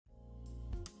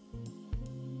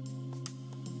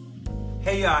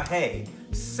Hey y'all, hey.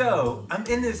 So, I'm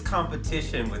in this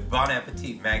competition with Bon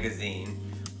Appetit magazine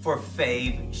for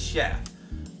Fav Chef.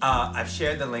 I've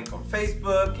shared the link on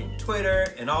Facebook and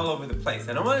Twitter and all over the place.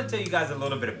 And I want to tell you guys a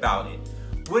little bit about it.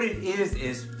 What it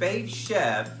is Fav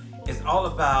Chef is all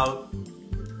about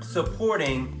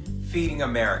supporting Feeding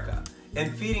America.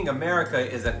 And Feeding America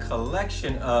is a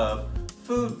collection of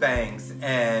food banks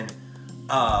and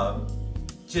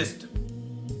just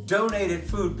donated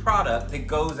food product that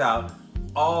goes out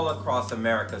all across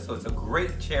America. So it's a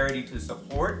great charity to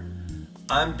support.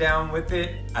 I'm down with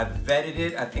it. I've vetted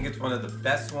it. I think it's one of the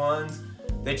best ones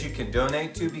that you can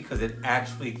donate to because it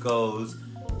actually goes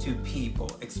to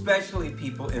people, especially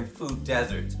people in food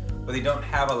deserts where they don't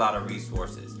have a lot of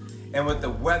resources. And with the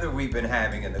weather we've been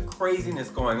having and the craziness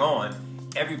going on,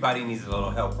 everybody needs a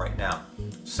little help right now.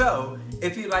 So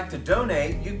if you'd like to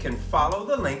donate, you can follow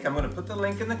the link. I'm going to put the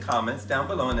link in the comments down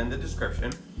below and in the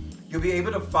description. You'll be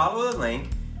able to follow the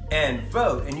link and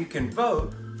vote, and you can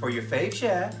vote for your fave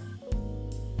chef,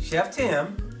 Chef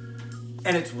Tim,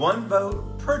 and it's one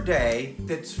vote per day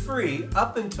that's free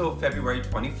up until February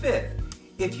 25th.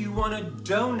 If you want to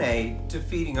donate to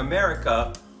Feeding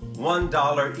America,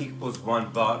 $1 equals one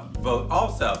vote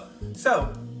also.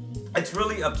 So it's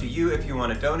really up to you if you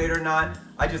want to donate or not.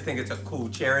 I just think it's a cool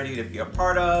charity to be a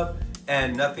part of,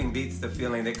 and nothing beats the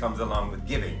feeling that comes along with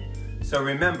giving. So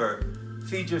remember,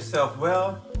 feed yourself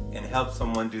well and help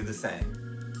someone do the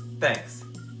same. Thanks.